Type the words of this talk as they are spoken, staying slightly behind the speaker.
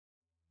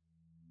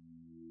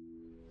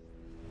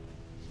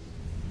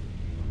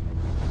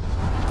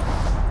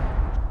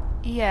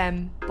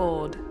EM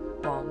board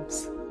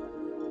bombs.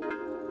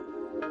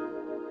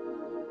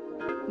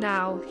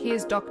 Now,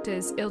 here's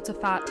Doctors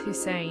Iltafat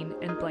Hussein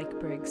and Blake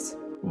Briggs.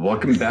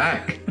 Welcome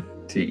back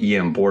to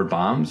EM Board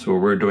Bombs, where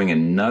we're doing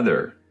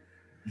another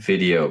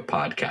video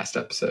podcast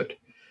episode.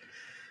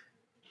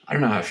 I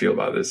don't know how I feel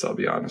about this, I'll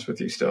be honest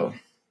with you still.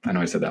 I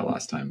know I said that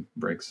last time,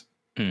 Briggs.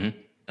 Mm-hmm.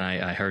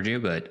 I heard you,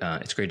 but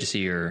it's great to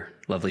see your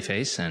lovely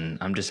face, and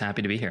I'm just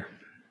happy to be here.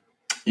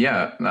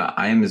 Yeah,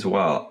 I am as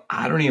well.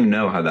 I don't even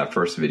know how that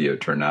first video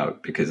turned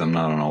out because I'm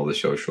not on all the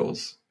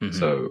socials. Mm-hmm.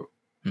 So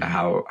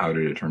how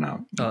did it turn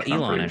out?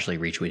 Elon actually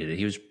retweeted it.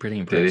 He was pretty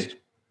impressed. Did he?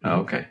 Oh,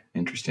 okay,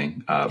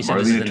 interesting. He said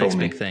this is the next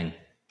big thing.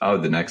 Oh,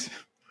 the next.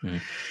 Well,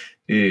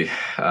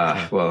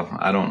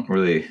 I don't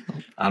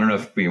know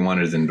if we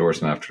wanted his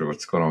endorsement after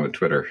what's going on with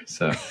Twitter.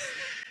 So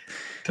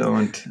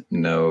don't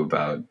know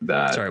about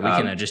that. Sorry, we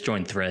can just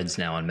join threads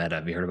now on Meta.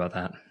 Have you heard about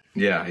that?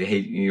 Yeah. Hey,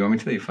 you want me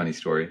to tell you a funny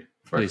story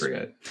before I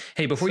forget?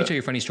 Hey, before you tell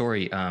your funny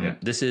story,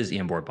 this is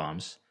EM Board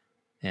Bombs.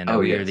 And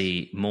we are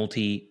the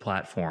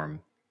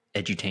multi-platform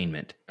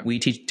edutainment. We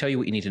tell you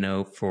what you need to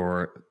know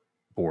for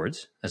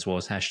boards, as well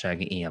as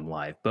hashtag EM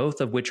Live,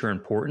 both of which are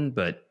important,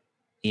 but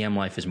EM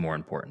Life is more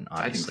important,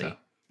 obviously. I think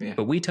so. Yeah.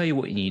 But we tell you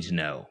what you need to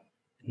know.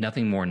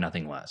 Nothing more,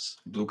 nothing less.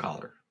 Blue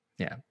collar.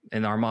 Yeah.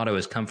 And our motto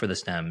is come for the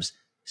stems,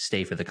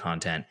 stay for the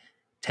content.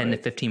 10 to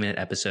 15-minute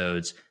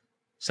episodes,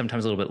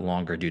 sometimes a little bit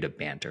longer due to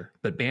banter.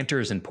 But banter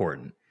is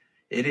important.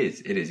 It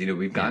is. You know,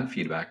 we've gotten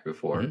feedback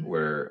before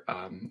where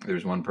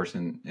there's one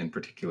person in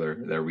particular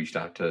that reached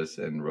out to us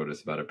and wrote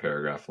us about a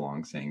paragraph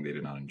long saying they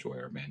did not enjoy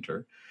our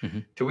banter,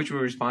 to which we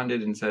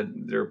responded and said,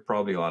 there are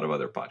probably a lot of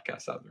other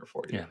podcasts out there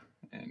for you. Yeah.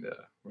 And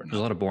there's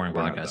a lot of boring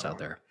podcasts out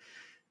there.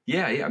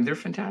 Yeah. They're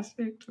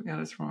fantastic. Don't get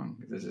us wrong.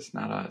 This is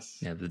not us.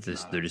 Yeah,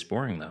 they're just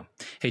boring, though.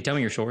 Hey, tell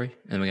me your story,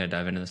 and then we got to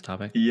dive into this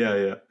topic.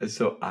 Yeah.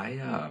 So I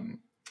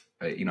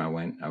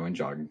went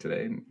jogging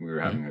today, and we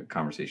were having a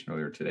conversation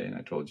earlier today, and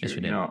I told you,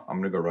 I'm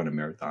going to go run a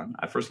marathon.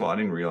 First of all, I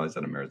didn't realize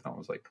that a marathon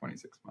was like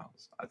 26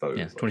 miles. I thought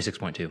it was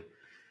 26.2. I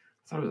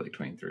thought it was like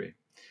 23.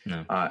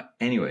 No.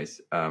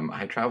 Anyways,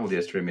 I traveled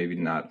yesterday, maybe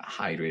not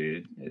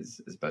hydrated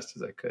as best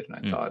as I could,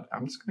 and I thought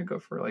I'm just going to go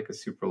for like a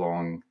super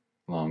long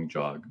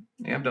jog.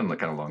 Yeah, I've done like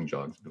kind of long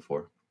jogs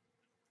before.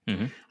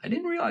 I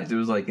didn't realize it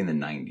was like in the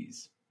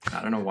 90s.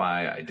 I don't know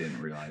why I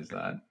didn't realize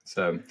that.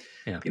 So,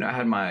 I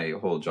had my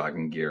whole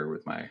jogging gear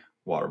with my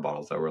water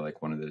bottles that were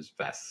like one of those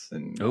vests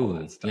and all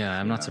that stuff. Yeah,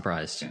 I'm not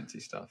surprised. Fancy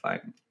stuff. I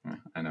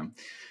know.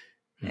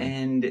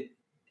 And,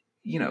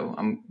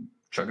 I'm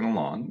chugging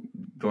along,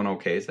 doing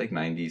okay. It's like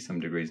 90 some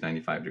degrees,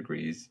 95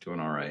 degrees, doing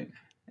all right.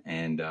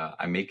 And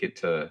I make it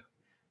to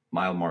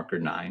mile marker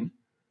 9.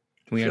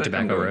 Were you on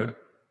Tobacco Road?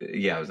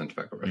 Yeah, I was on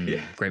Tobacco Road.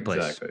 Yeah, great place.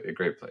 Exactly, a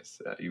great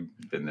place. You've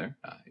been there.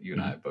 You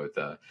and I have both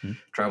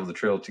traveled the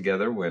trail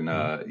together when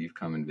you've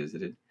come and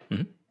visited.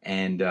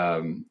 And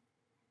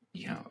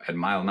at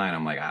mile 9,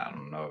 I'm like, I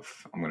don't know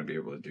if I'm going to be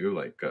able to do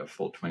like a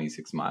full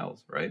 26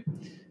 miles, right?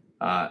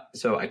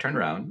 So I turned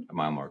around at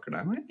mile marker 9.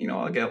 I'm like,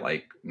 I'll get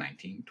like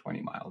 19,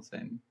 20 miles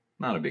in.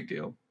 Not a big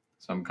deal.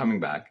 So I'm coming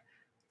back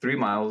 3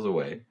 miles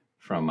away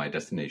from my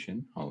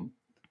destination home,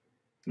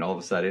 and all of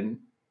a sudden,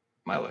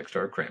 my legs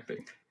started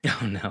cramping.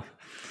 Oh, no.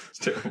 It's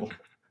terrible.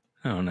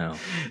 Oh, no.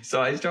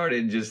 So I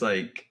started just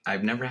like,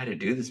 I've never had to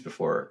do this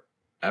before,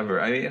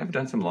 ever. I mean, I've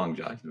done some long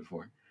jogs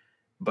before,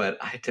 but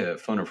I had to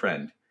phone a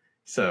friend.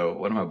 So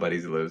one of my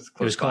buddies lives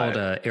close by. It was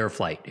called air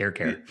flight, air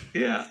care.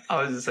 Yeah.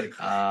 I was just like,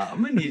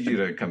 I'm going to need you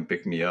to come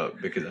pick me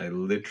up because I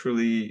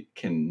literally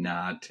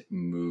cannot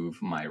move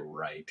my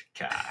right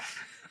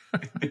calf.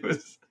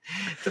 It's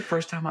the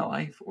first time in my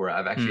life where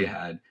I've actually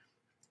had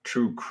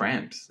true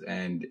cramps,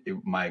 and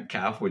my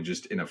calf was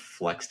just in a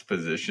flexed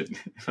position.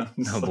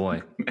 Oh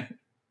boy.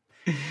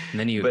 And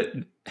then but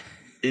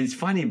it's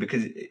funny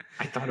because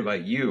I thought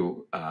about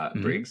you,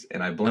 Briggs,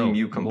 and I blame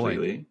you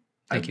completely.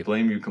 I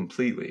blame you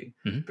completely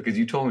because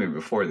you told me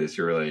before this,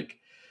 you were like,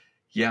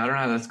 yeah, I don't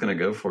know how that's going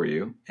to go for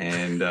you.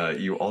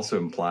 And you also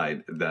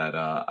implied that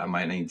I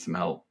might need some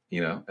help,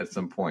 at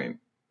some point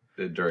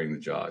during the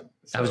jog.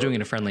 So, I was doing it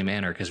in a friendly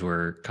manner because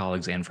we're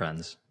colleagues and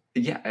friends.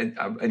 Yeah.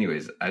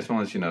 Anyways, I just want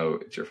to let you know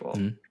it's your fault.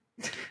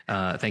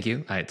 Thank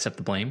you. I accept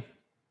the blame.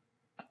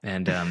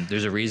 And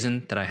there's a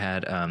reason that I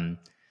had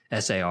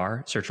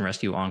SAR, Search and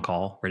Rescue, on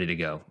call, ready to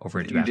go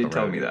over at Tobacco Road. You did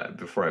tell me that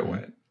before I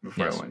went.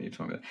 I went, you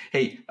told me that.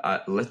 Hey,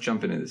 let's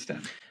jump into the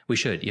stem. We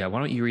should. Yeah. Why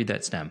don't you read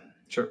that stem?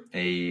 Sure.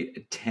 A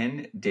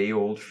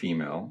 10-day-old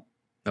female.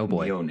 Oh,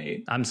 boy.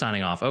 Neonate. I'm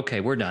signing off. Okay,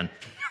 we're done.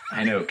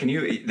 I know.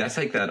 That's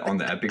like that on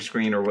the Epic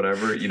screen or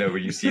whatever, where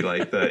you see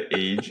like the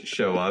age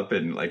show up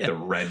and like the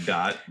red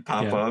dot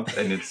pop up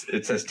and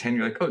it says 10.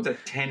 You're like, oh, is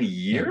that 10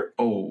 year?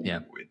 Yeah. Oh,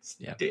 it's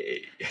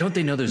day. Don't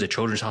they know there's a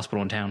children's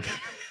hospital in town?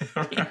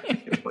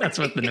 Right. That's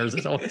what the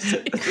nurses always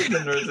say. That's what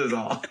the nurses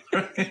all.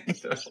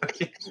 Right?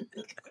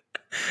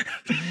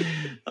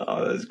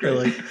 Oh, that's great.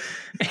 Like,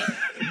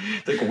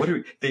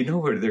 they know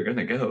where they're going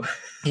to go.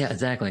 Yeah,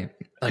 exactly.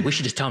 Like, we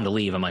should just tell them to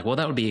leave. I'm like, well,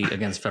 that would be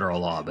against federal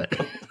law, but.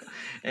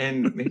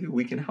 And maybe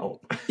we can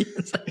help.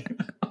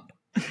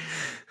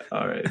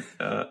 All right.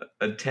 A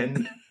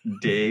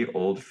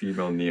 10-day-old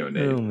female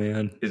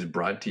neonate is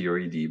brought to your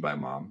ED by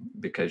mom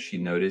because she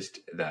noticed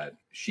that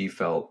she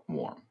felt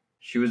warm.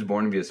 She was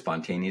born via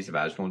spontaneous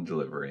vaginal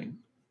delivery,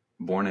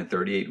 born at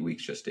 38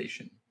 weeks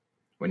gestation.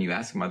 When you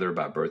ask mother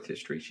about birth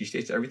history, she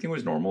states everything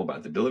was normal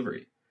about the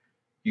delivery.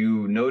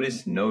 You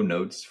notice no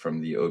notes from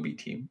the OB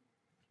team.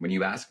 When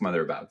you ask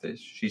mother about this,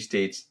 she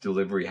states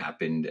delivery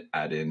happened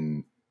at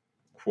an,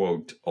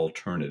 quote,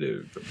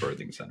 alternative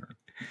birthing center,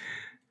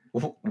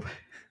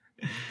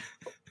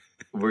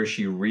 where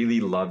she really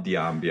loved the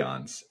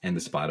ambiance and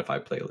the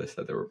Spotify playlist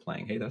that they were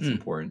playing. Hey, that's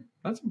important.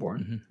 That's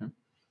important. Mm-hmm. Yeah.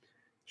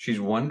 She's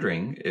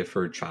wondering if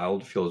her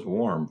child feels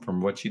warm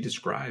from what she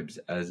describes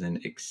as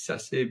an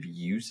excessive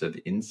use of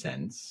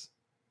incense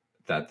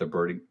that the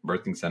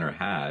birthing center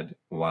had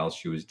while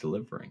she was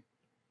delivering.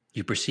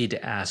 You proceed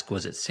to ask,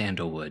 was it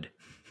sandalwood?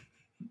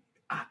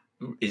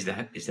 Is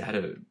that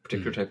a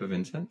particular type of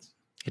incense?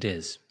 It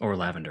is, or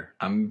lavender.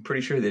 I'm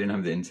pretty sure they didn't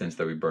have the incense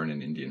that we burn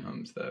in Indian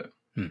homes, though.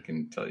 I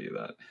can tell you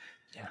that.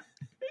 Yeah,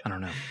 I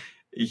don't know.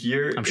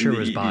 Here, I'm sure it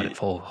was bought at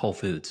Whole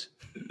Foods.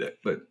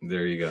 But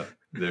there you go.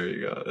 There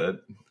you go.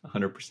 That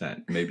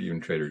 100%. Maybe even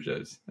Trader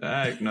Joe's.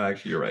 No,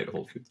 actually, you're right.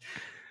 Whole Foods.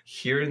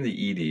 Here in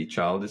the ED,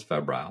 child is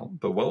febrile,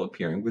 but well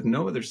appearing with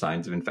no other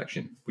signs of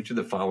infection. Which of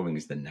the following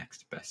is the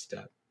next best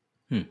step?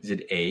 Is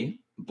it A,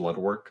 blood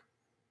work,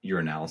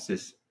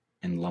 urinalysis,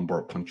 and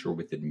lumbar puncture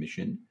with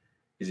admission?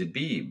 Is it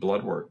B,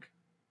 blood work,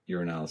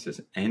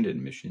 urinalysis, and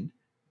admission?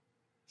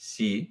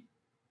 C,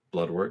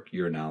 blood work,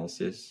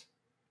 urinalysis,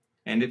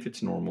 and if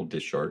it's normal,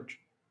 discharge?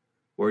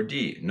 Or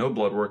D, no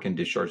blood work and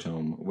discharge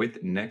home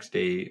with next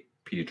day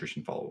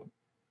pediatrician follow-up?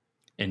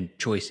 And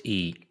choice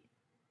E,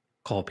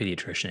 call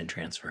pediatrician and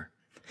transfer.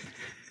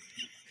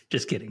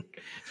 Just kidding.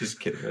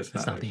 Just kidding.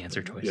 That's not the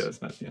answer choice. Yeah,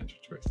 that's not the answer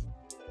choice.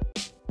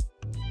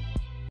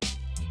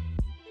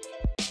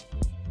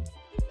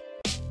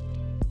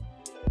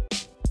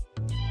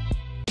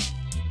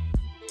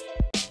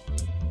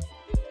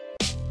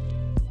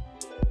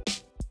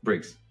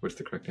 Briggs, what's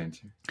the correct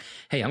answer?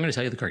 Hey, I'm going to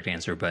tell you the correct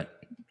answer,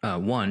 but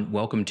one,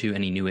 welcome to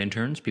any new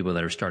interns, people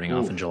that are starting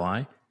off in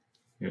July.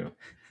 Yeah.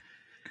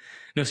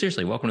 No,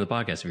 seriously, welcome to the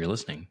podcast if you're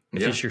listening.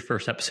 If it's your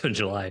first episode in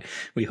July,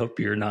 we hope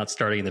you're not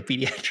starting in the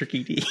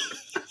pediatric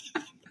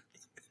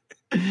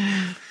ED.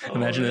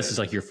 Imagine this is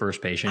like your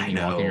first patient. You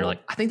walk in, you're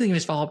like, I think they can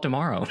just follow up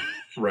tomorrow.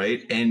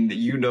 Right. And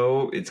you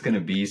know it's going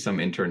to be some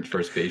intern's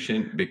first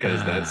patient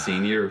because that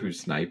senior who's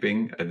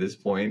sniping at this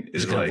point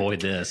is like, avoid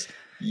this.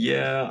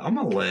 Yeah, I'm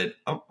gonna let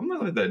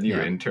that new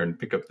intern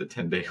pick up the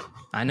 10-day.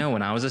 I know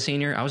when I was a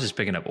senior, I was just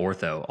picking up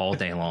ortho all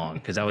day long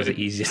because that was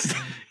the easiest.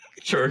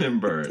 Churn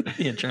and burn.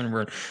 Yeah, churn and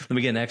burn. Let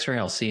me get an X-ray.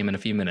 I'll see him in a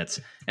few minutes.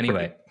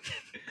 Anyway,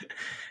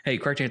 hey,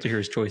 correct answer here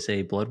is choice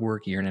A: blood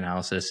work, urine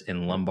analysis,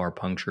 and lumbar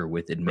puncture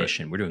with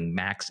admission. Right. We're doing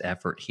max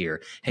effort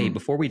here. Hey,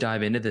 before we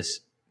dive into this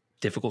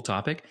difficult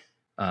topic,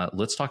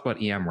 let's talk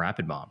about EM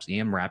Rapid Bombs.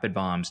 EM Rapid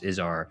Bombs is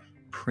our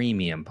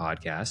premium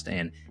podcast,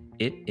 and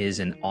it is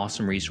an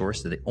awesome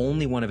resource. They're the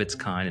only one of its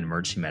kind in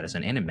emergency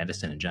medicine and in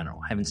medicine in general.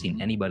 I haven't seen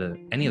any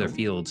other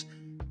fields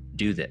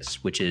do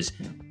this, which is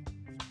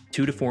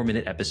 2 to 4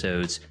 minute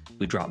episodes.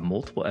 We drop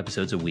multiple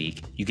episodes a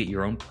week. You get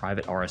your own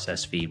private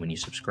RSS feed when you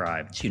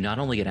subscribe. So you not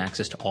only get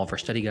access to all of our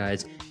study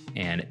guides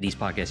and these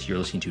podcasts you're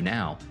listening to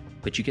now,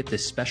 but you get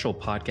this special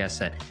podcast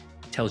that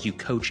tells you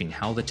coaching,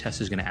 how the test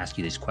is going to ask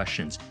you these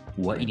questions,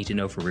 what you need to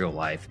know for real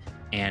life,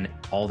 and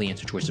all the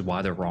answer choices,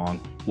 why they're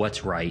wrong,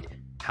 what's right,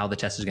 how the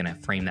test is going to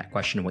frame that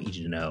question and what you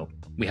need to know.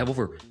 We have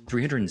over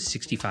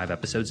 365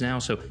 episodes now,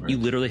 so you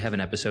literally have an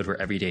episode for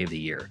every day of the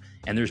year.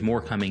 And there's more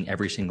coming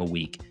every single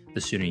week the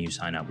sooner you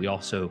sign up. We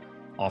also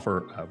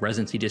offer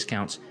residency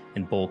discounts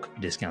and bulk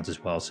discounts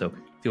as well. So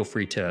feel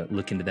free to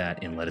look into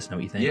that and let us know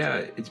what you think. Yeah,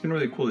 it's been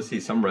really cool to see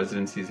some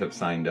residencies have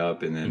signed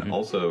up. And then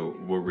also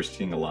what we're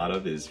seeing a lot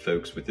of is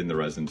folks within the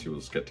residency will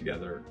just get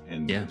together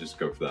and just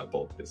go for that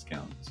bulk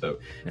discount. So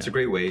it's a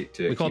great way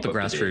to... We call it the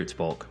grassroots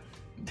bulk.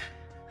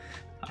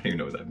 I don't even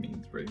know what that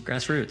means, right?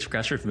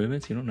 Grassroots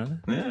movements. You don't know that?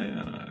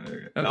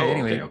 Yeah. Okay.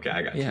 Anyway, okay,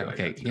 I got you. Yeah,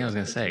 okay. I was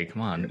gonna say,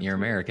 come on, you're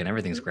American.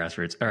 Everything's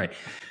grassroots. All right.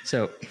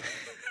 So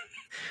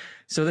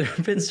there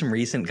have been some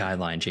recent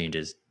guideline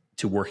changes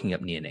to working up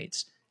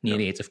neonates.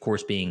 Neonates, of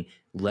course, being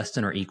less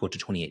than or equal to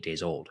 28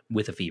 days old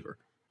with a fever.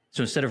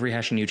 So instead of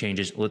rehashing new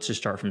changes, let's just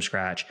start from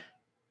scratch.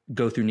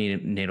 Go through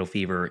neonatal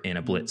fever in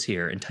a blitz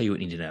here and tell you what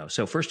you need to know.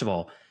 So first of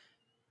all,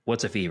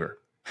 what's a fever?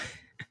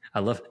 I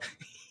love.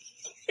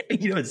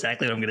 You know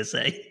exactly what I'm going to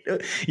say.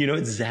 You know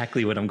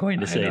exactly what I'm going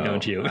to say,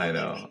 don't you? I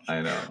know.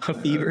 A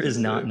fever is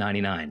not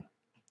 99.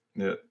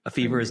 Yeah. A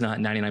fever is not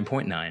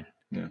 99.9.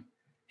 Yeah.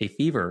 A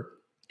fever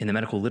in the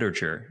medical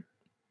literature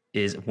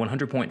is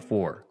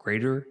 100.4,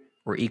 greater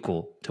or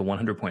equal to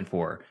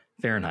 100.4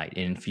 Fahrenheit.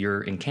 And if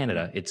you're in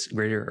Canada, it's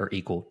greater or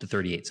equal to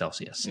 38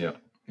 Celsius.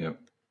 Yeah.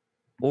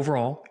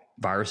 Overall,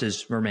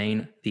 viruses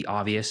remain the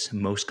obvious,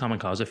 most common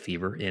cause of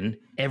fever in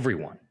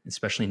everyone,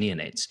 especially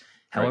neonates.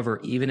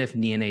 However, even if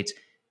neonates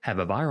have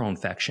a viral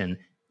infection,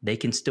 they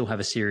can still have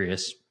a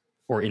serious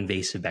or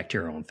invasive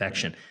bacterial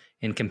infection.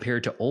 And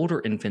compared to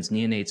older infants,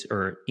 neonates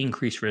are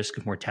increased risk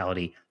of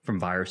mortality from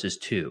viruses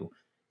too.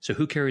 So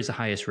who carries the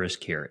highest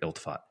risk here,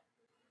 Iltafat?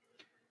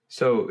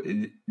 So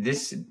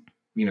this,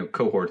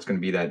 cohort is going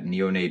to be that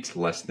neonates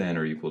less than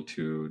or equal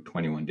to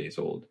 21 days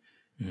old.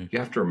 Mm-hmm. You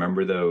have to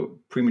remember, though,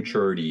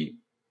 prematurity,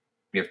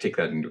 you have to take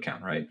that into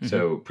account, right? Mm-hmm.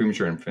 So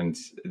premature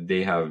infants,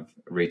 they have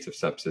rates of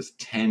sepsis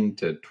 10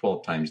 to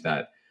 12 times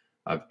that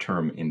of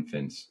term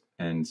infants.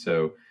 And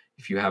so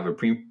if you have a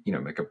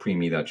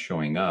preemie that's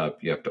showing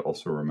up, you have to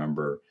also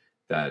remember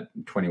that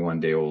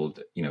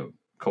 21-day-old,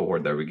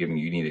 cohort that we're giving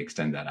you need to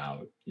extend that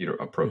out,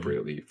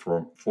 appropriately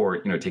mm-hmm. for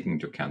taking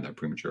into account that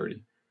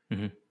prematurity.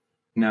 Mm-hmm.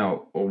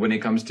 Now, when it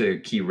comes to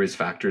key risk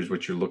factors,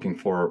 what you're looking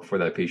for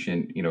that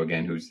patient,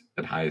 again, who's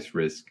at highest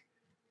risk,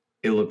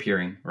 ill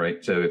appearing,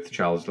 right? So if the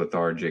child is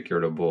lethargic,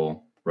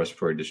 irritable,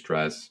 respiratory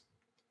distress,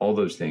 all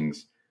those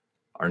things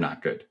are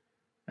not good.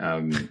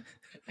 They're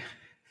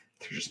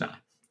just not,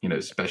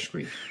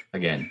 especially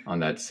again on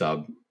that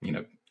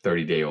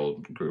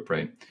 30-day-old group,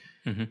 right?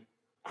 Mm-hmm.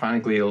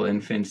 Chronically ill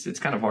infants, it's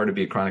kind of hard to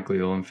be a chronically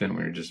ill infant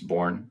when you're just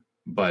born.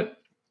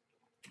 But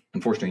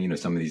unfortunately,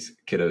 some of these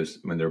kiddos,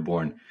 when they're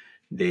born,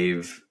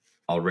 they've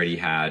already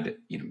had,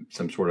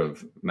 some sort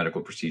of medical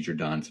procedure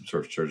done, some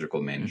sort of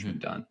surgical management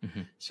mm-hmm. done.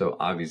 Mm-hmm. So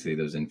obviously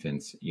those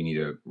infants, you need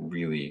to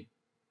really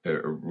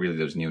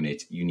those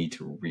neonates, you need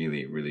to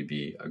really, really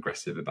be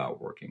aggressive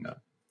about working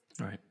up.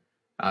 Right.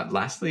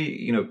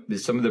 Lastly,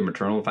 some of the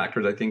maternal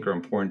factors I think are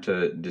important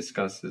to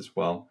discuss as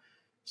well.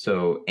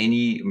 So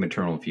any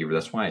maternal fever,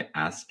 that's why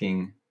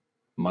asking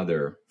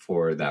mother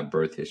for that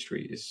birth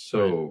history is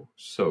so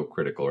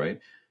critical, right?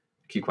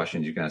 Key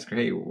questions you can ask her,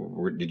 hey,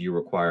 did you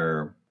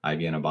require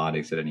IV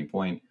antibiotics at any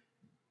point?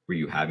 Were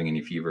you having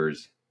any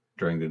fevers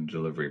during the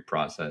delivery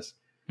process?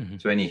 Mm-hmm.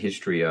 So any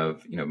history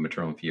of,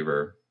 maternal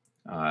fever,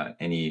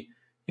 any,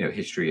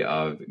 history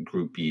of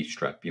group B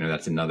strep,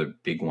 that's another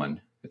big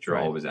one that you're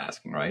always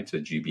asking, right? So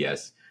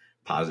GBS,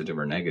 positive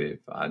or negative,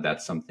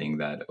 that's something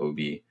that OB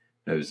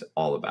knows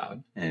all about.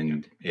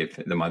 And if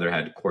the mother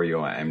had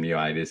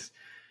chorioamnionitis,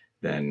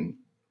 then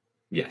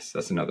yes,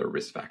 that's another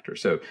risk factor.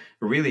 So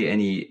really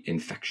any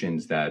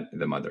infections that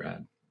the mother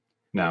had.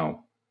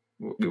 Now,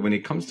 when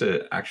it comes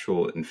to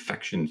actual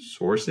infection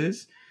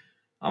sources,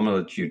 I'm going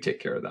to let you take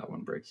care of that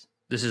one, Briggs.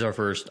 This is our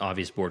first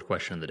obvious board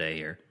question of the day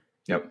here.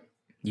 Yep.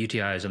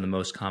 UTIs are the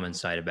most common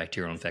site of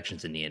bacterial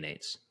infections in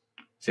neonates.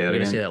 Say that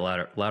again. Say that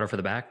louder. Louder for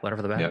the back. Louder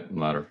for the back. Yep,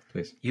 louder,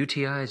 please.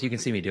 UTIs, you can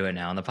see me do it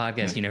now. On the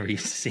podcast, you never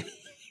used to see.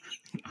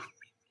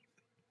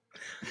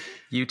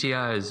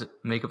 UTIs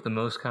make up the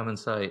most common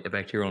site of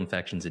bacterial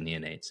infections in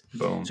neonates.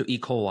 Boom. So E.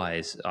 coli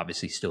is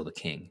obviously still the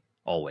king,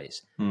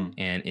 always,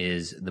 and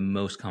is the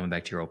most common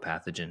bacterial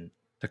pathogen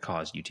to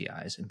cause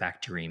UTIs and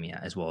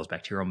bacteremia, as well as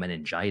bacterial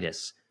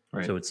meningitis.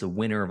 Right. So it's the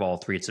winner of all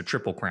three. It's a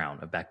triple crown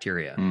of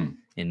bacteria in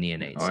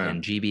neonates. Oh, yeah.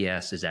 And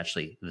GBS is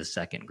actually the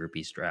second, group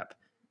E strep.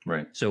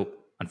 Right. So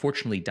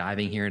unfortunately,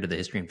 diving here into the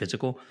history and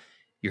physical,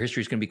 your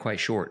history is going to be quite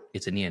short.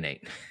 It's a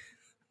neonate.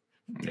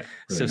 Yeah,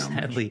 really so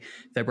sadly,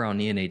 febrile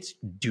neonates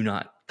do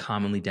not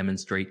commonly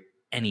demonstrate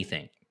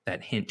anything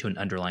that hint to an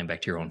underlying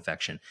bacterial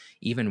infection.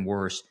 Even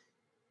worse,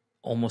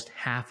 almost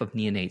half of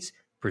neonates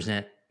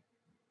present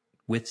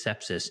with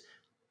sepsis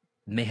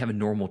may have a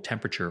normal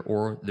temperature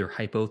or they're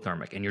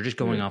hypothermic. And you're just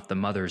going off the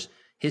mother's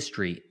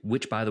history,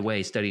 which, by the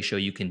way, studies show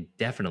you can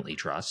definitely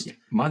trust. Yeah.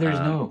 Mothers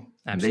know.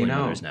 Absolutely, they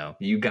know. Mothers know.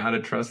 You got to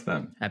trust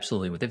them.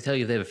 Absolutely. If they tell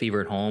you they have a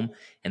fever at home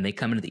and they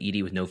come into the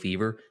ED with no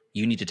fever,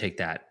 you need to take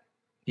that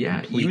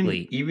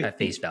completely even at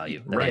face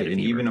value. Right. And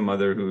even a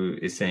mother who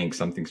is saying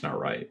something's not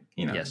right,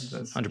 yes,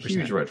 that's 100%. A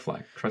huge red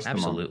flag. Trust them.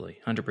 Absolutely.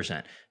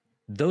 100%.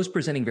 Those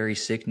presenting very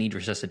sick need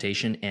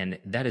resuscitation, and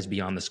that is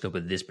beyond the scope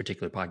of this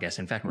particular podcast.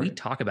 In fact, we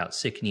talk about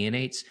sick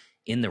neonates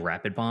in the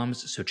rapid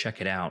bombs, so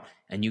check it out,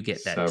 and you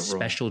get that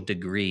special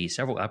degree,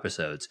 several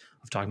episodes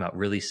of talking about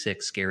really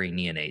sick, scary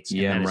neonates.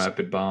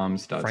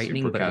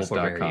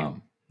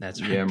 EMRapidbombs.supercast.com.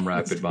 That's right.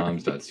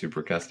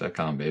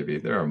 EMRapidbombs.supercast.com, baby.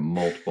 There are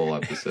multiple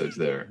episodes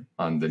there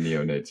on the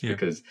neonates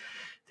because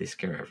they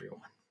scare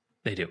everyone.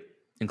 They do,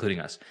 including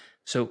us.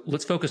 So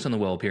let's focus on the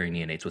well-appearing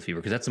neonates with fever,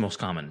 because that's the most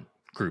common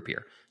group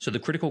here. So the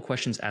critical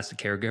questions asked the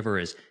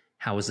caregiver is,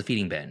 how has the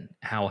feeding been?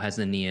 How has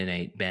the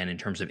neonate been in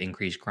terms of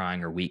increased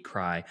crying or weak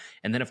cry?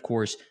 And then, of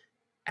course,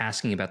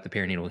 asking about the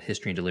perinatal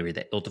history and delivery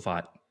that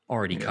Iltafat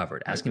already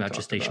covered, asking about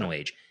gestational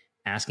age,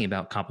 asking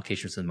about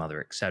complications of the mother,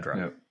 etc.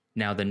 Yep.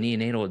 Now, the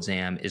neonatal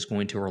exam is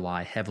going to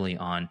rely heavily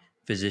on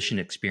physician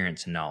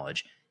experience and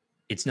knowledge.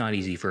 It's not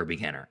easy for a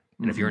beginner.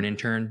 And if you're an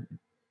intern,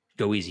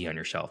 go easy on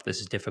yourself. This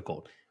is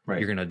difficult. Right.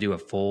 You're going to do a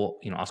full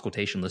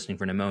auscultation listening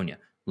for pneumonia.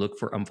 Look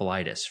for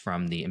umbilitis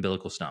from the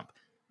umbilical stump.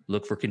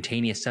 Look for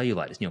cutaneous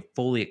cellulitis.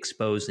 Fully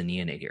expose the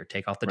neonate here.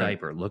 Take off the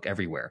diaper. Look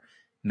everywhere.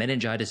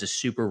 Meningitis is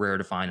super rare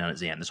to find on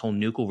exam. This whole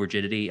nuchal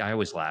rigidity, I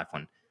always laugh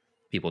when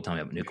people tell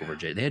me about nuchal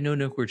rigidity. They had no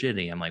nuchal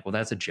rigidity. I'm like, well,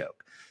 that's a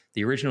joke.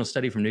 The original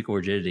study from nuchal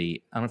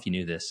rigidity, I don't know if you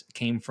knew this,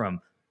 came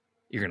from,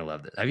 you're going to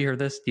love this. Have you heard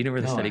this? Do you know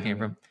where the study came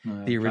from?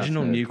 The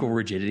original nuchal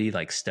rigidity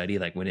study,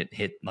 when it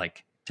hit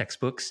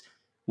textbooks,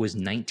 was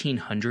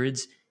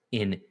 1900s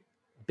in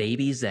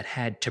babies that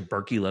had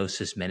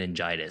tuberculosis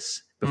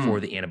meningitis before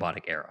the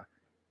antibiotic era.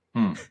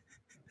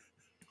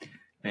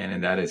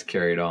 And that is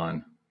carried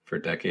on for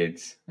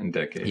decades and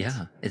decades.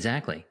 Yeah,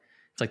 exactly.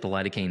 It's like the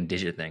lidocaine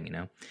digit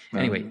thing,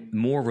 Anyway,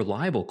 more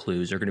reliable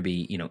clues are going to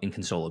be,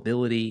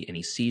 inconsolability,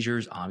 any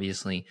seizures,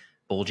 obviously,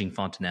 bulging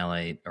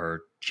fontanelle,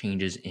 or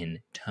changes in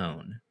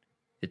tone.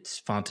 It's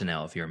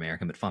fontanelle if you're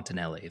American, but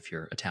fontanelle if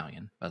you're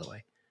Italian, by the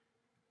way.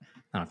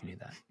 I don't know if you knew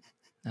that.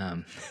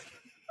 I'm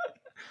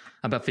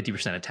about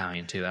 50%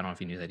 Italian, too. I don't know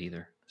if you knew that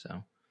either.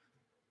 So,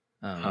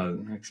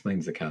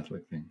 explains the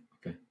Catholic thing.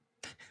 Okay.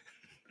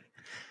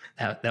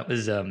 That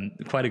was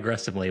quite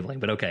aggressive labeling,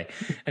 but okay.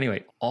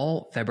 Anyway,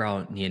 all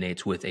febrile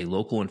neonates with a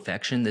local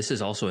infection, this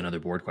is also another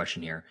board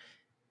question here.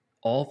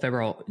 All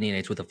febrile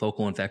neonates with a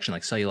focal infection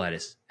like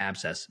cellulitis,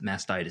 abscess,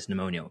 mastitis,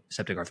 pneumonia,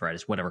 septic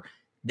arthritis, whatever,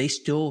 they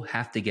still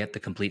have to get the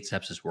complete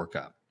sepsis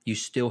workup. You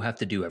still have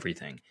to do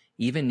everything.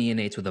 Even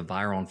neonates with a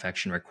viral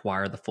infection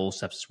require the full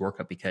sepsis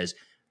workup because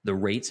the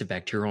rates of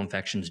bacterial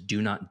infections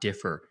do not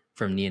differ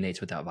from neonates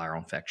without viral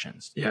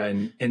infections. Yeah,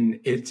 and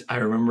I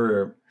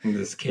remember in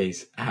this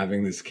case,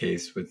 having this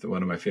case with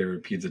one of my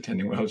favorite peds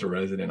attending when I was a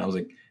resident. I was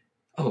like,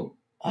 oh,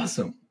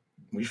 awesome.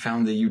 We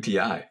found the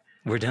UTI.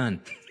 We're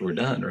done. We're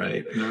done,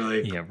 right? And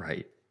they're like, yeah,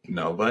 right.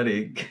 No,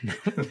 buddy.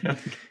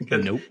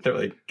 Nope. They're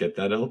like, get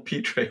that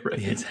LP tray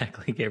ready.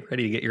 Exactly. Get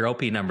ready to get your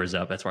LP numbers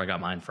up. That's where I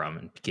got mine from,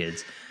 and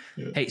kids.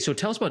 Yeah. Hey, so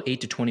tell us about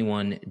 8 to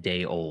 21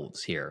 day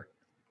olds here.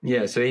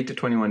 Yeah, so 8 to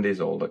 21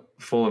 days old,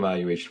 full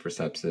evaluation for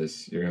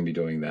sepsis. You're going to be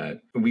doing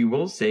that. We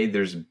will say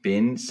there's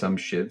been some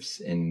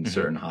shifts in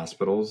certain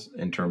hospitals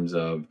in terms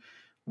of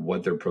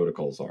what their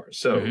protocols are.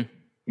 So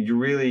you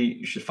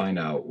really should find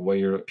out what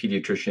your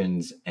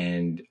pediatricians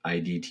and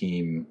ID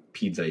team,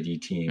 PEDS ID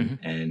team,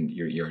 and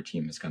your ER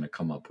team is going to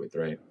come up with,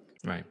 right?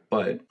 Right.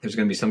 But there's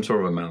going to be some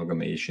sort of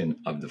amalgamation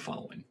of the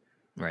following.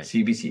 Right.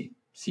 CBC,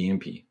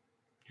 CMP,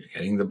 you're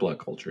getting the blood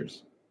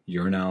cultures,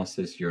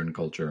 urinalysis, urine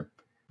culture,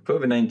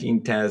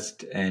 COVID-19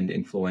 test and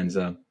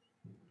influenza,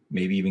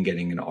 maybe even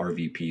getting an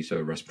RVP, so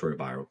a respiratory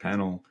viral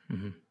panel,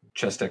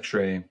 chest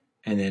x-ray,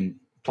 and then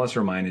plus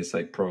or minus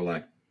like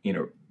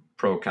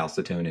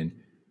procalcitonin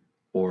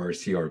or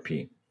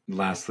CRP.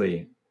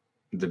 Lastly,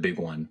 the big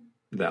one,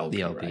 the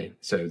LP, right?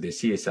 So the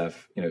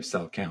CSF,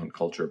 cell count,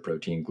 culture,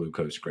 protein,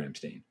 glucose, gram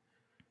stain.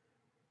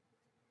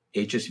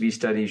 HSV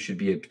studies should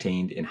be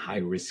obtained in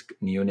high-risk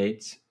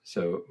neonates.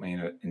 So,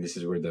 and this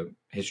is where the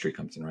history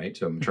comes in, right?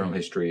 So maternal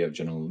history of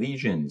genital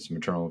lesions,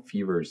 maternal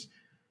fevers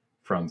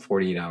from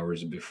 48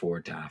 hours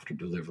before to after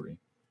delivery.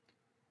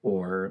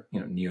 Or,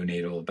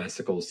 neonatal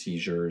vesicle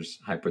seizures,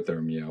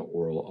 hypothermia,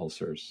 oral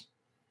ulcers.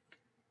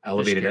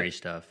 Elevated scary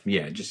stuff.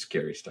 Yeah, just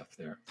scary stuff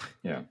there.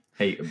 Yeah.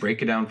 Hey,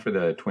 break it down for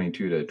the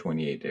 22 to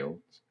 28 day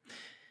olds.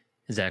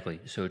 Exactly.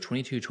 So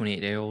 22 to 28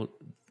 day old,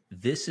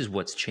 this is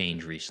what's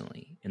changed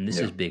recently. And this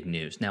is big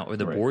news. Now, are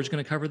the boards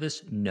going to cover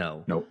this?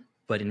 No. Nope.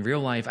 But in real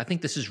life, I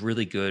think this is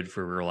really good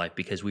for real life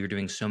because we were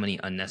doing so many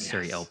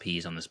unnecessary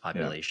LPs on this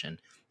population.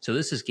 Yeah. So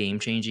this is game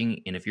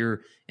changing. And if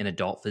you're an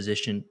adult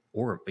physician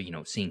or,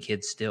 seeing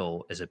kids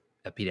still as a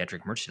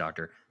pediatric emergency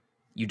doctor,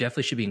 you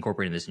definitely should be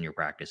incorporating this in your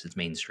practice. It's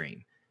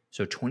mainstream.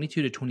 So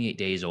 22 to 28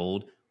 days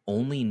old,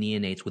 only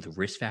neonates with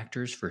risk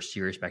factors for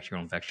serious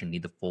bacterial infection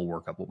need the full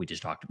workup, what we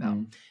just talked about.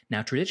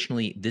 Now,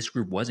 traditionally, this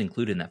group was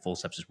included in that full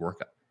sepsis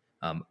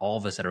workup. All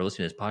of us that are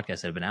listening to this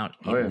podcast have been out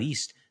at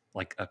least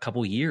like a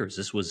couple years.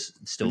 This was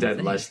still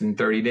that less than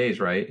 30 days,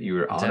 right? You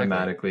were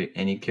automatically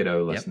any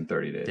kiddo less than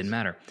 30 days. Didn't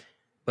matter.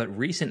 But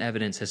recent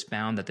evidence has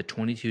found that the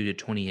 22 to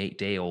 28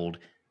 day old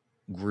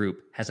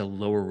group has a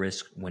lower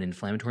risk when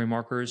inflammatory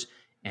markers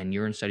and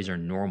urine studies are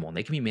normal. And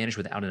they can be managed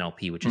without an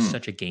LP, which is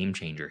such a game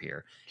changer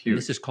here.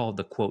 This is called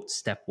the, quote,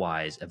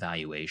 stepwise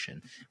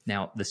evaluation.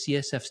 Now, the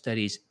CSF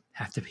studies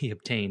have to be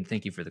obtained.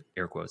 Thank you for the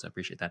air quotes. I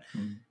appreciate that.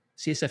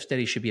 CSF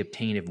studies should be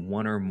obtained if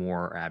one or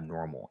more are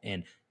abnormal.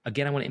 And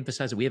again, I want to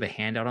emphasize that we have a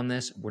handout on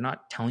this. We're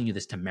not telling you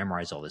this to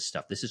memorize all this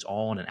stuff. This is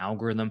all on an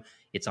algorithm.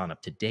 It's on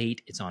up to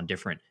date. It's on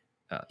different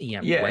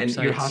websites.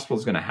 And your hospital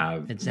is going to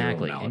have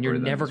and you're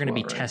never going to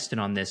be tested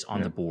on this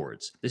on the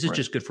boards. This is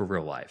just good for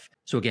real life.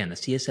 So again, the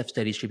CSF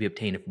studies should be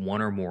obtained if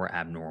one or more are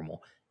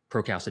abnormal.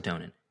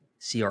 Procalcitonin,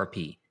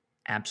 CRP,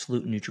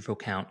 absolute neutrophil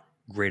count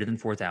greater than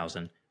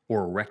 4,000,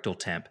 or rectal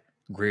temp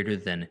greater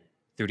than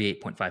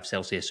 38.5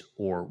 Celsius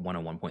or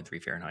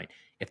 101.3 Fahrenheit.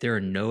 If there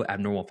are no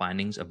abnormal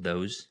findings of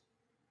those,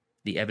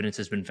 the evidence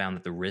has been found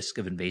that the risk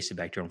of invasive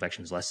bacterial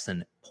infection is less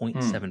than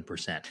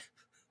 0.7%.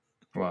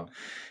 Wow.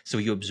 So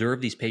you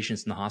observe these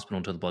patients in the hospital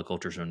until the blood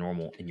cultures are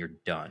normal and you're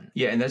done.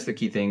 Yeah, and that's the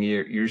key thing.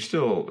 You're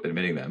still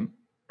admitting them,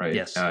 right?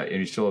 Yes. And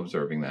you're still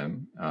observing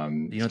them.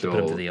 You don't have to put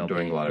them to the LP,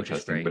 doing a lot of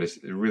testing, but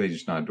it's really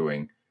just not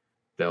doing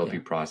the LP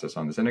process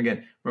on this. And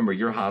again, remember,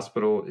 your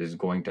hospital is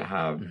going to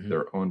have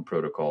their own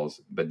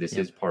protocols, but this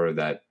is part of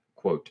that,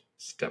 quote,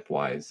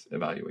 stepwise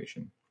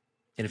evaluation.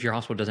 And if your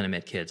hospital doesn't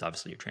admit kids,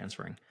 obviously you're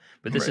transferring.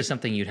 But this is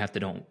something you don't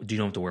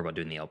have to worry about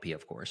doing the LP,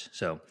 of course.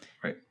 So,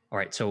 all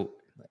right. So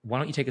why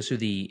don't you take us through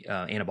the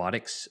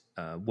antibiotics,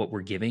 what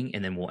we're giving,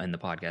 and then we'll end the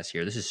podcast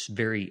here. This is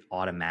very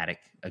automatic.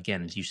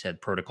 Again, as you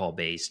said,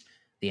 protocol-based.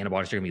 The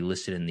antibiotics are going to be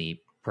listed in the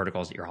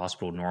protocols at your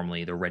hospital.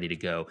 Normally they're ready to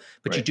go,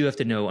 but Right. you do have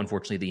to know,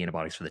 unfortunately, the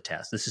antibiotics for the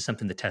test. This is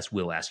something the test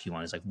will ask you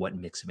on, is like what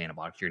mix of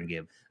antibiotics you're going to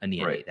give a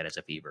neonate Right. that has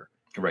a fever.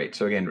 Right.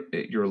 So again,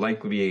 you're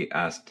likely to be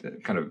asked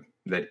kind of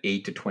that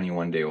 8 to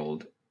 21 day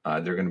old,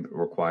 they're going to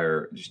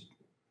require just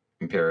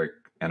empiric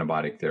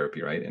antibiotic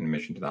therapy, right? And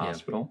admission to the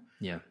hospital.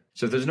 Yeah.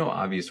 So if there's no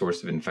obvious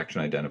source of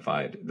infection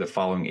identified, the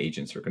following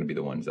agents are going to be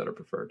the ones that are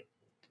preferred.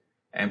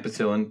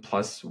 Ampicillin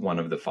plus one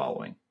of the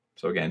following.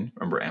 So again,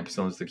 remember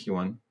ampicillin is the key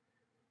one,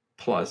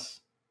 plus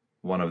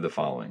one of the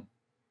following: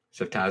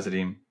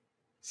 ceftazidime,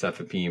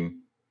 cefepime,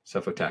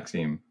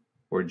 cefotaxime,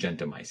 or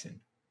gentamicin.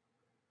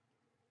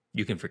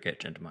 You can forget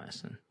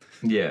gentamicin.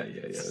 Yeah.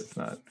 It's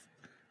not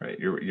right.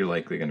 You're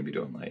likely going to be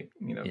doing like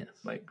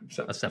like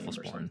a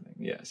cephalosporin.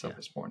 Yeah,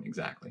 cephalosporin,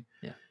 exactly.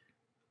 Yeah.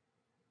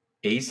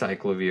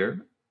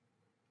 Acyclovir,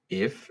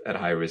 if at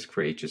high risk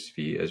for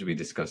HSV, as we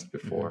discussed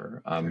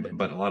before.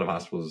 But a lot of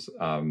hospitals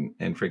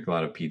and frankly a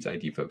lot of peds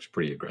ID folks are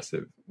pretty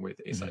aggressive with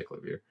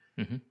acyclovir.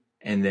 Mm-hmm.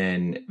 And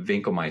then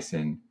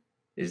vancomycin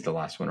is the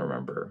last one to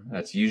remember.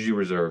 That's usually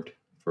reserved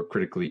for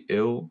critically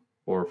ill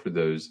or for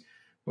those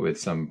with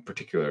some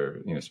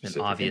particular, specific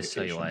an obvious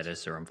indications.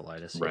 cellulitis or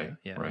embolitis. Right.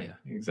 Yeah.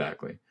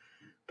 Exactly.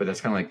 But that's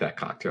kind of like that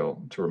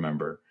cocktail to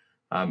remember.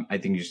 I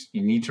think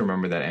you need to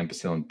remember that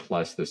ampicillin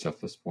plus the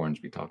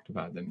cephalosporins we talked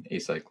about, then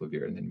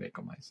acyclovir, and then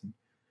vancomycin.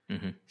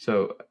 Mm-hmm.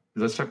 So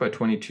let's talk about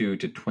 22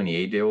 to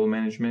 28 day old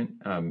management.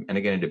 And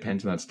again, it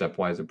depends on that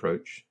stepwise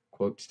approach,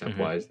 quote,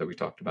 stepwise that we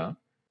talked about.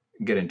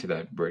 Get into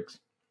that, Briggs.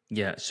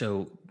 Yeah.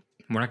 So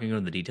we're not going to go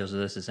into the details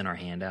of this. It's in our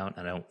handout.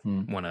 I don't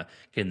want to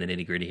get in the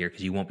nitty gritty here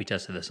because you won't be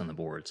testing this on the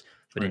boards.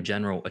 But in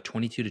general, a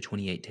 22 to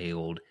 28 day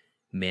old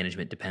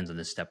management depends on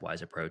this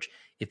stepwise approach.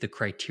 If the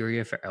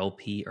criteria for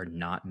LP are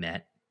not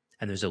met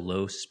and there's a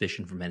low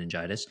suspicion for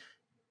meningitis,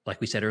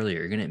 like we said earlier,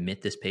 you're going to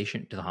admit this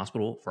patient to the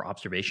hospital for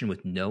observation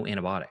with no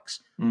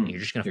antibiotics. And you're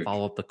just going to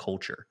follow up the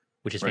culture,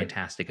 which is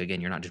fantastic. Again,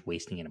 you're not just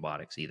wasting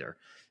antibiotics either.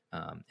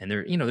 And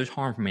there's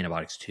harm from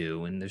antibiotics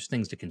too, and there's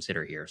things to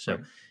consider here. So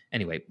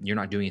anyway, you're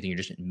not doing anything. You're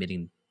just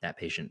admitting that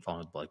patient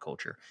following the blood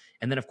culture.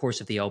 And then of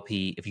course, if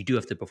you do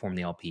have to perform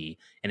the LP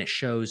and it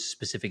shows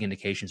specific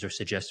indications or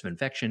suggestive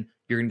infection,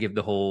 you're going to give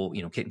the whole,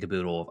 kit and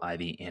caboodle of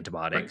IV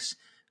antibiotics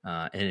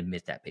and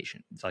admit that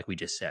patient. It's like we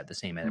just said, the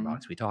same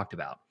antibiotics we talked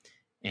about.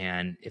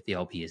 And if the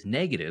LP is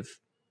negative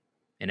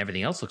and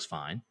everything else looks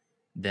fine,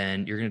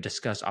 then you're going to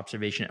discuss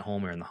observation at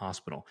home or in the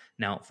hospital.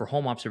 Now, for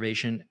home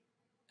observation,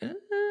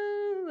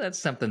 that's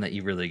something that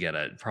you really got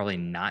to probably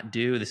not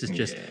do. This is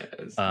just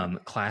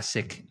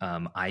classic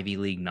Ivy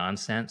League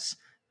nonsense,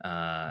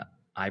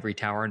 ivory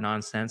tower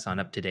nonsense on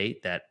Up to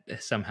Date that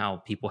somehow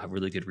people have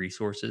really good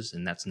resources,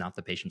 and that's not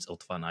the patients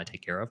Iltafat and I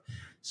take care of.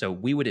 So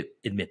we would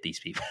admit these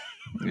people.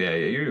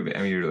 You're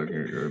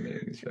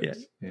admitting these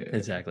folks. Yeah,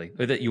 exactly.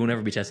 But you will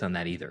never be tested on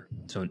that either.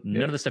 So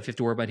none of the stuff you have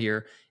to worry about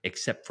here,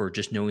 except for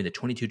just knowing the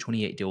 22,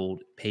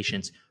 28-year-old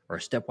patients are a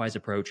stepwise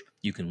approach.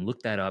 You can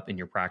look that up in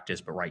your practice,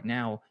 but right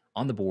now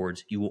on the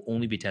boards, you will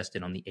only be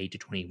tested on the 8 to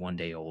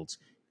 21-day-olds,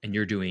 and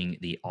you're doing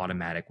the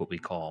automatic, what we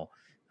call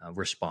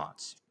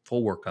response,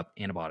 full workup,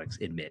 antibiotics,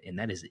 admit, and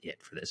that is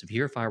it for this. If you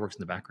hear fireworks in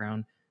the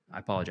background, I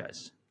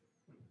apologize.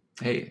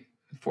 Hey,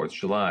 4th of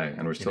July,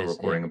 and we're still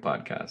recording a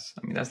podcast.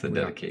 I mean, that's the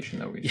dedication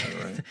that we show,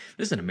 right?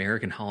 This is an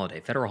American holiday,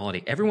 federal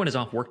holiday. Everyone is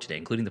off work today,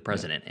 including the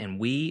president, and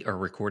we are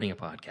recording a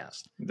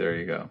podcast. There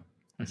you go.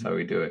 That's how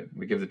we do it.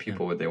 We give the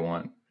people what they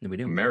want. We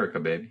do. America,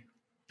 baby.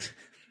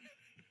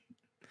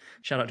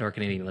 Shout out to our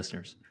Canadian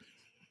listeners.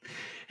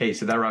 Hey,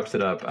 so that wraps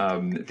it up.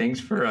 Thanks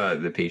for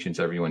the patience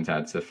everyone's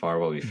had so far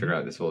while we figure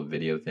out this whole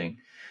video thing.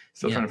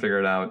 Still trying to figure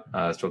it out.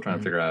 Still trying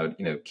to figure out,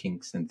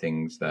 kinks and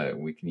things that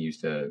we can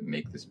use to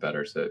make this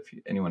better. So if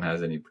anyone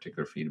has any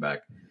particular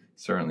feedback,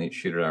 certainly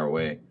shoot it our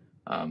way.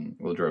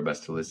 We'll do our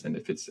best to listen.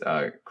 If it's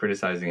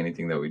criticizing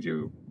anything that we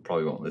do,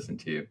 probably won't listen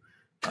to you.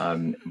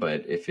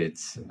 But if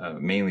it's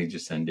mainly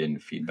just send in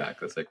feedback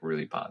that's like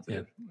really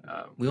positive.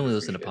 We only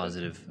listen to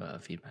positive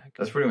feedback.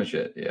 That's pretty much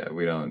it. Yeah,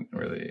 we don't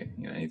really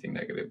anything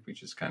negative. We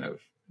just kind of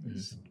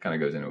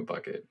goes into a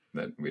bucket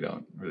that we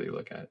don't really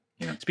look at.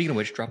 Speaking of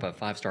which, drop a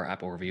 5-star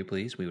Apple review,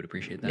 please. We would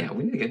appreciate that. Yeah,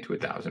 we need to get to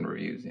 1,000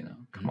 reviews.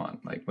 Come on,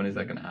 like when is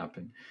that going to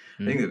happen?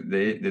 I think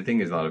the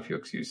thing is a lot of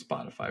folks use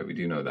Spotify. We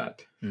do know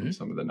that from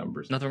some of the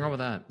numbers. Nothing wrong with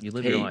that. You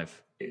live your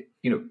life.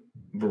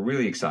 We're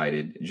really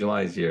excited.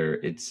 July is here.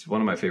 It's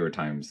one of my favorite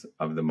times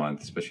of the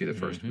month, especially the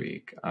first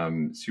week.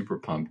 I'm super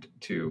pumped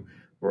to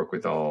work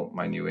with all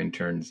my new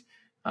interns.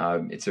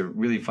 It's a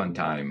really fun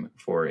time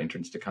for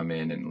interns to come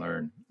in and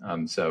learn.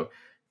 So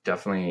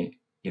definitely,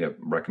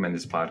 recommend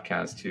this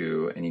podcast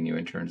to any new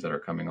interns that are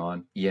coming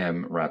on.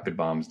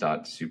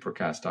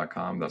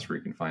 emrapidbombs.supercast.com. That's where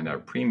you can find our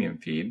premium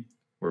feed,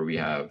 where we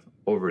have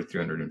over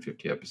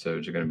 350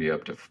 episodes. They're going to be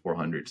up to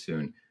 400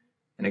 soon.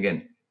 And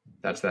again,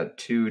 that's that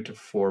 2 to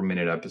 4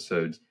 minute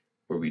episodes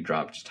where we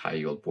drop just high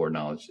yield board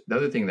knowledge. The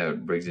other thing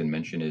that Briggs didn't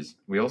mention is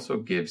we also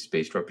give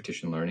spaced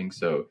repetition learning.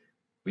 So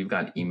we've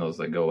got emails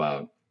that go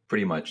out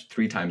pretty much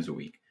 3 times a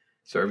week.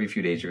 So every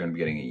few days, you're going to be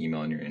getting an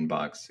email in your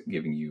inbox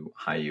giving you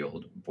high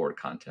yield board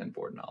content,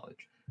 board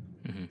knowledge.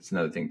 it's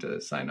another thing to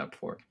sign up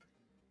for.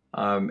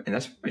 And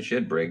that's pretty much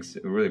it, Briggs.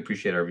 We really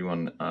appreciate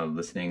everyone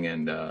listening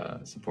and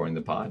supporting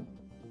the pod.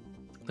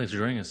 Thanks for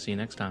joining us. See you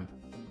next time.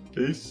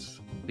 Peace.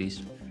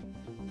 Peace.